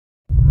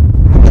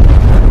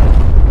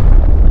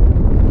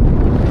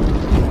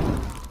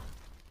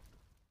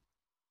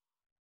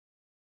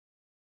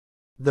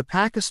The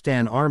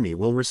Pakistan Army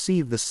will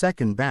receive the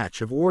second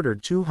batch of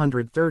ordered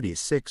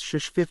 236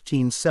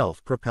 SH-15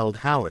 self-propelled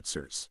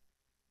howitzers.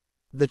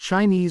 The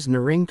Chinese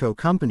Norinco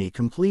company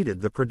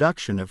completed the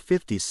production of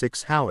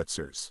 56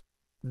 howitzers.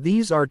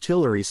 These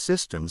artillery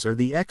systems are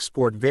the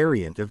export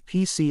variant of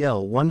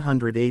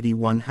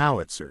PCL-181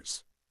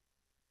 howitzers.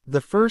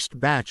 The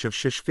first batch of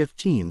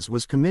SH-15s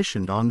was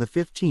commissioned on the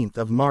 15th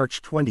of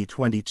March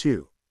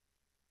 2022.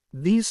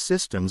 These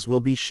systems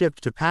will be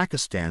shipped to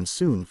Pakistan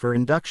soon for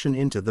induction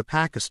into the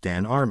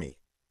Pakistan Army.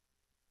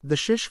 The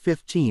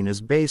SH-15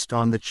 is based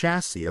on the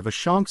chassis of a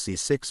Shaanxi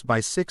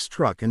 6x6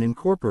 truck and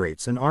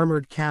incorporates an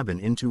armored cabin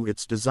into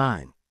its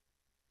design.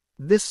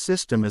 This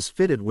system is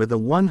fitted with a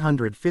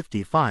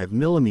 155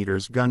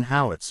 mm gun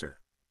howitzer.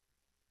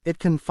 It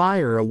can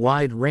fire a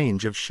wide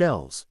range of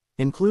shells,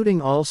 including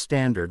all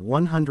standard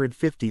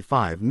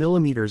 155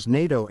 mm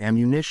NATO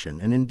ammunition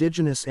and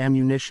indigenous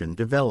ammunition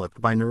developed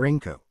by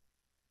Norinco.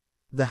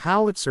 The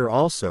howitzer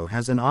also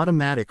has an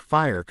automatic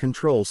fire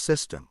control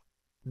system.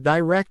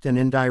 Direct and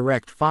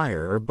indirect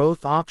fire are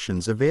both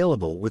options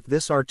available with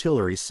this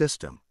artillery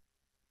system.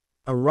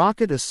 A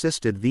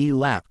rocket-assisted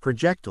V-lap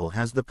projectile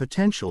has the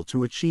potential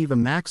to achieve a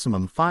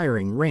maximum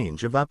firing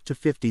range of up to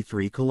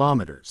 53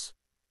 kilometers.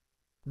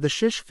 The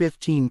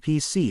SH-15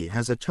 PC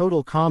has a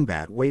total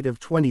combat weight of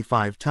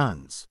 25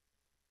 tons.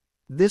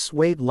 This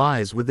weight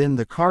lies within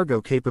the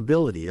cargo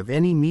capability of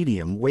any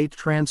medium-weight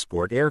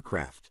transport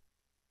aircraft.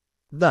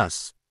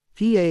 Thus,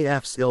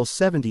 PAF's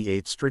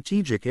Il-78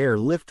 strategic air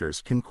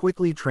lifters can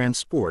quickly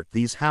transport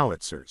these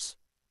howitzers.